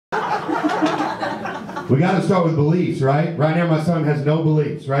We got to start with beliefs, right? Right now my son has no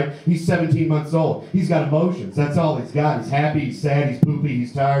beliefs, right? He's 17 months old. He's got emotions. That's all he's got. He's happy, he's sad, he's poopy,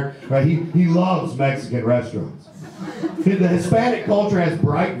 he's tired, right? He loves Mexican restaurants. The Hispanic culture has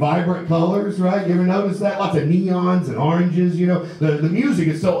bright, vibrant colors, right? You ever notice that? Lots of neons and oranges, you know. The music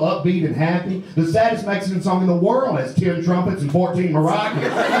is so upbeat and happy. The saddest Mexican song in the world has 10 trumpets and 14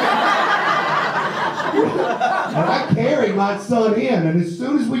 maracas. And I carry my son in, and as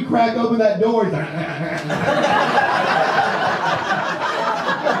soon as we crack open that door, he's like,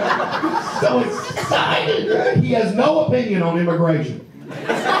 so excited, right? He has no opinion on immigration.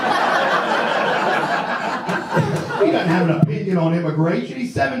 He doesn't have an opinion on immigration.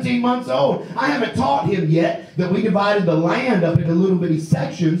 He's 17 months old. I haven't taught him yet that we divided the land up into little bitty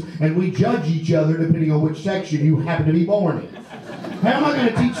sections and we judge each other depending on which section you happen to be born in. How am I going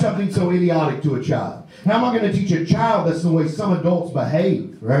to teach something so idiotic to a child? How am I going to teach a child that's the way some adults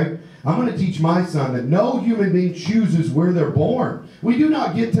behave, right? I'm going to teach my son that no human being chooses where they're born. We do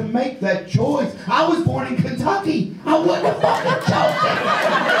not get to make that choice. I was born in Kentucky. I wouldn't have fucking chosen.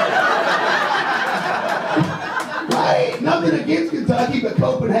 Right? Nothing against Kentucky, but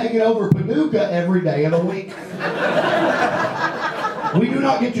Copenhagen over Paducah every day of the week. We do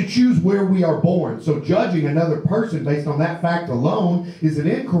not get to choose where we are born, so judging another person based on that fact alone is an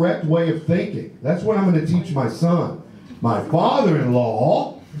incorrect way of thinking. That's what I'm going to teach my son. My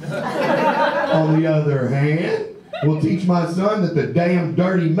father-in-law, on the other hand, will teach my son that the damn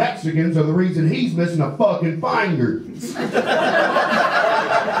dirty Mexicans are the reason he's missing a fucking finger. Isn't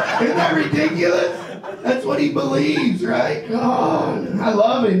that ridiculous? That's what he believes, right? Oh, I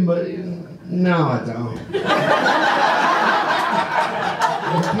love him, but no, I don't.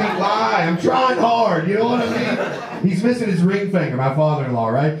 I can't lie. I'm trying hard. You know what I mean? He's missing his ring finger, my father-in-law,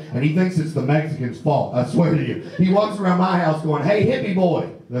 right? And he thinks it's the Mexicans' fault. I swear to you. He walks around my house going, "Hey, hippie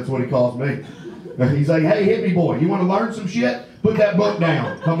boy." That's what he calls me. He's like, "Hey, hippie boy, you want to learn some shit? Put that book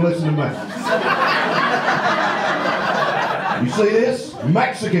down. Come listen to me." You see this?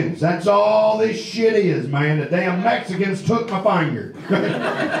 Mexicans. That's all this shit is, man. The damn Mexicans took my finger.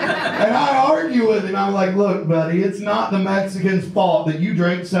 And I argue with him. I'm like, "Look, buddy, it's not the Mexicans' fault that you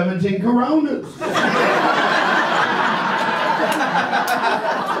drank 17 Coronas.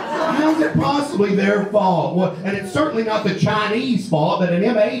 How's it possibly their fault? Well, and it's certainly not the Chinese fault that an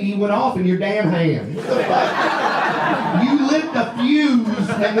M80 went off in your damn hand. What the fuck? You lit the fuse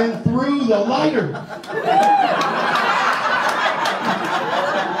and then threw the lighter.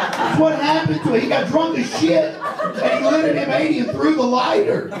 That's what happened to him. He got drunk as shit and he lit an M80 and threw the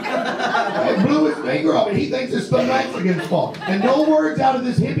lighter. It blew his finger off and he thinks it's the Mexican's fault. And no words out of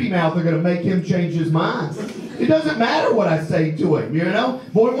this hippie mouth are going to make him change his mind. It doesn't matter what I say to him, you know?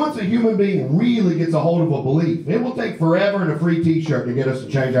 Boy, once a human being really gets a hold of a belief, it will take forever and a free t-shirt to get us to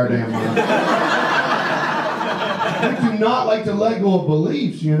change our damn mind. We do not like to let go of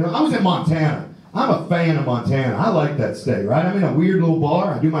beliefs, you know? I was in Montana. I'm a fan of Montana. I like that state, right? I'm in a weird little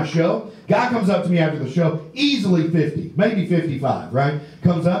bar. I do my show. Guy comes up to me after the show, easily 50, maybe 55, right?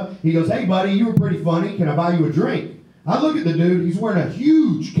 Comes up, he goes, "Hey, buddy, you were pretty funny. Can I buy you a drink?" I look at the dude. He's wearing a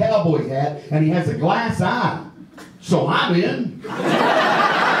huge cowboy hat, and he has a glass eye. So I'm in.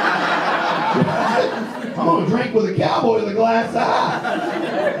 I'm going to drink with a cowboy with a glass eye.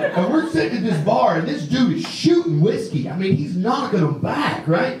 And we're sitting at this bar, and this dude is shooting whiskey. I mean, he's knocking them back,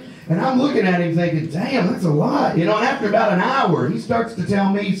 right? And I'm looking at him thinking, damn, that's a lot. You know, and after about an hour, he starts to tell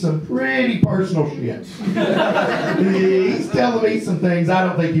me some pretty personal shit. He's telling me some things I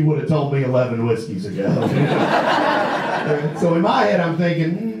don't think he would have told me 11 whiskeys ago. So in my head, I'm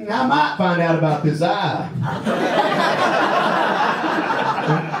thinking, I might find out about this eye.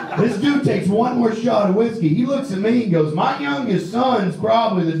 This dude takes one more shot of whiskey. He looks at me and goes, "My youngest son's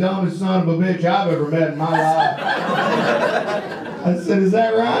probably the dumbest son of a bitch I've ever met in my life." I said, "Is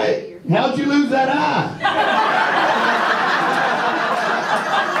that right? How'd you lose that eye?"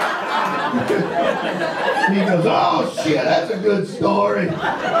 He goes, "Oh shit, that's a good story."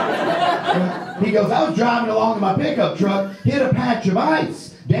 He goes, "I was driving along in my pickup truck, hit a patch of ice.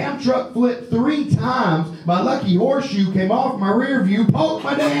 Damn truck flipped 3 times. My lucky horseshoe came off my rear view, poked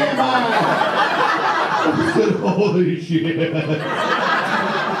my damn eye." I said, "Holy shit." I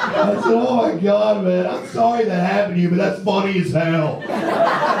said, "Oh my God, man, I'm sorry that happened to you, but that's funny as hell.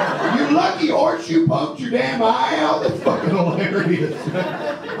 Your lucky horseshoe poked your damn eye out? That's fucking hilarious."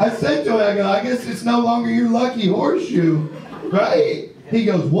 I said to him, I go, "I guess it's no longer your lucky horseshoe, right?" He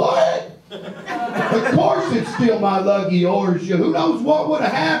goes, "What?" "Of course it's still my lucky horseshoe. Who knows what would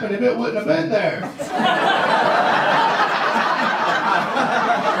have happened if it wouldn't have been there."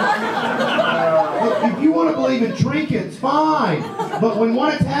 If you want to believe in trinkets, fine. But when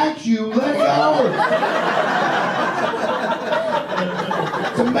one attacks you, let go.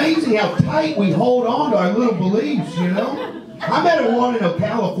 It's amazing how tight we hold on to our little beliefs, you know? I met a woman in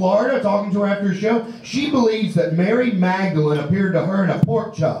Ocala, Florida, talking to her after a show. She believes that Mary Magdalene appeared to her in a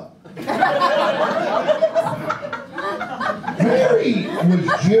pork chop. Mary was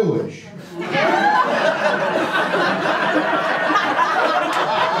Jewish.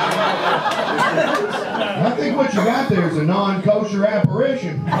 I think what you got there is a non-kosher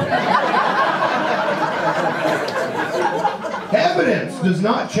apparition. Evidence does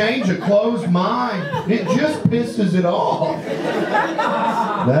not change a closed mind. It just pisses it off.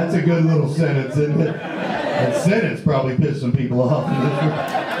 That's a good little sentence, isn't it? That sentence probably pissed some people off.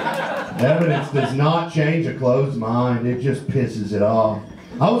 Evidence does not change a closed mind. It just pisses it off.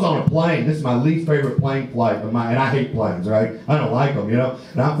 I was on a plane. This is my least favorite plane flight of mine, and I hate planes, right? I don't like them, you know?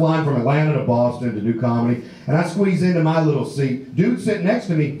 And I'm flying from Atlanta to Boston to do comedy, and I squeeze into my little seat. Dude sitting next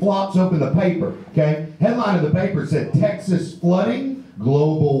to me flops open the paper, okay? Headline of the paper said, Texas flooding,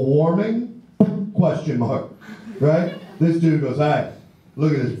 global warming, question mark, right? This dude goes, hey,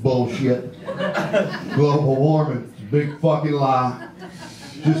 look at this bullshit. Global warming, it's a big fucking lie.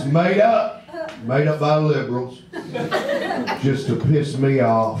 Just made up by liberals, just to piss me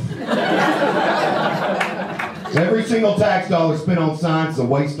off. Every single tax dollar spent on science is a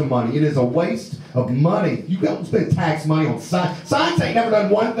waste of money. It is a waste of money. You don't spend tax money on science. Science ain't never done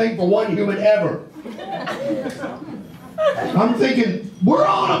one thing for one human ever. I'm thinking, we're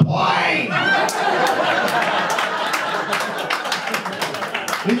on a plane!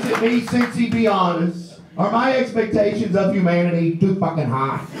 Is it me, Cincy, be honest? Are my expectations of humanity too fucking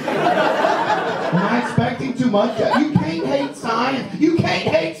high? Am I expecting too much? You can't hate science. You can't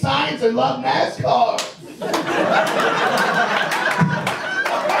hate science and love NASCAR.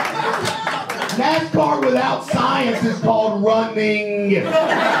 NASCAR without science is called running.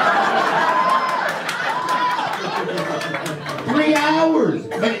 3 hours.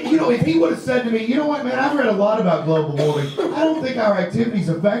 And, you know, if he would have said to me, you know what, man, I've read a lot about global warming. I don't think our activity's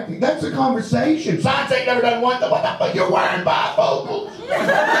affecting. That's a conversation. Science ain't never done one thing. What the fuck, you're wearing bifocals?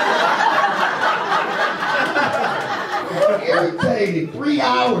 Irritated. 3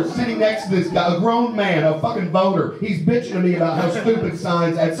 hours sitting next to this guy, a grown man, a fucking voter. He's bitching to me about how stupid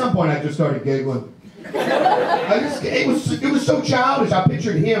science. At some point, I just started giggling. It was so childish. I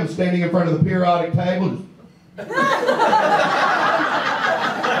pictured him standing in front of the periodic table.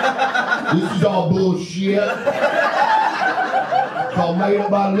 This is all bullshit. It's all made up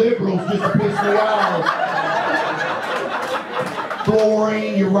by liberals just to piss me off.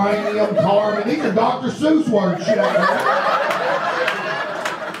 Fluorine, uranium, carbon. These are Dr. Seuss words, shit out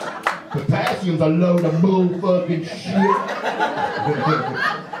there. Potassium's a load of bull fucking shit.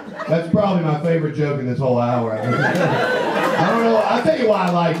 That's probably my favorite joke in this whole hour. I don't know. I'll tell you why I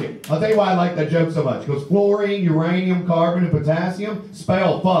like it. I'll tell you why I like that joke so much. It goes fluorine, uranium, carbon, and potassium.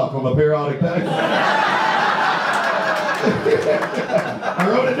 Spell fuck on the periodic table. I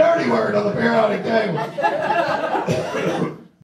wrote a dirty word on the periodic table.